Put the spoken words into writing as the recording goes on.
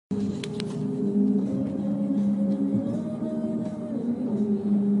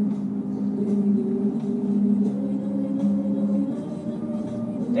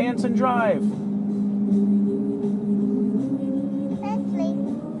dance and drive. Actually,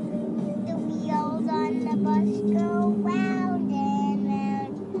 the wheels on the bus go round and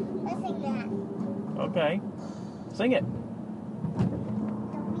round. Let's sing that. Okay. Sing it.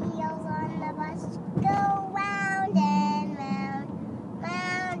 The wheels on the bus go round and round,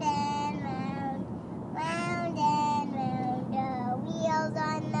 round and round, round and round. The wheels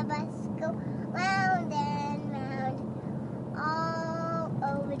on the bus go round and round, all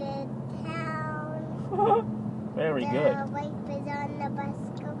over the town. Very good. The wipers on the bus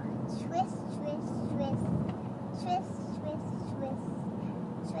go swish, swish, swish, swish, swish, swish,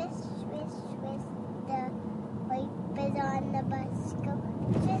 swish, swish, swish. The wipers on the bus go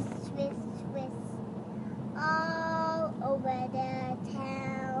swish, swish, swish, all over the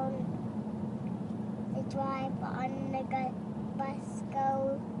town. The driver on the bus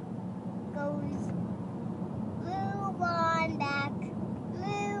goes move on back,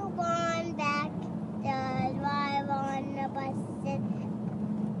 move on back. The driver on the bus said,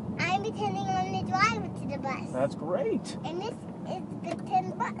 I'm pretending I'm the driver to the bus. That's great. And this is the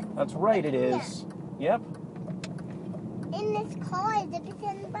pretend bus. That's right, it is. Yep, In this car is the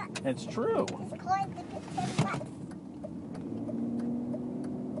pretend bus. it's true. This car is the pretend bus.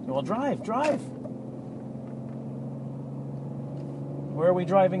 Well, drive. Where are we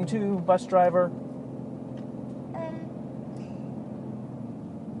driving to, bus driver?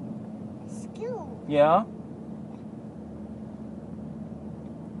 School. Yeah?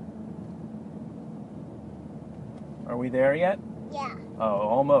 Are we there yet? Yeah. Oh,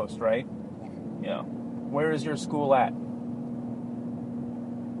 almost, right? Yeah. Where is your school at?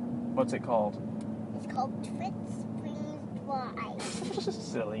 What's it called? It's called Twitch Springs Drive.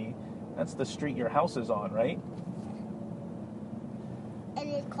 Silly. That's the street your house is on, right? And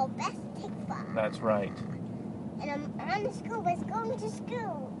it's called Best Tikva. That's right. And I'm on the school bus going to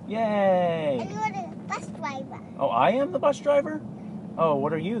school. Yay! And you're the bus driver. Oh, I am the bus driver? Oh,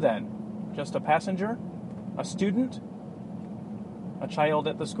 what are you then? Just a passenger? A student? A child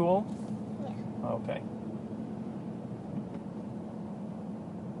at the school? Yeah. Okay.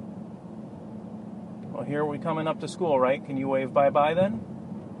 Well, here we're coming up to school, right? Can you wave bye-bye then?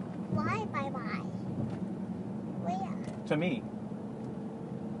 Bye. Where? To me.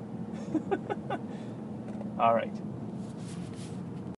 All right.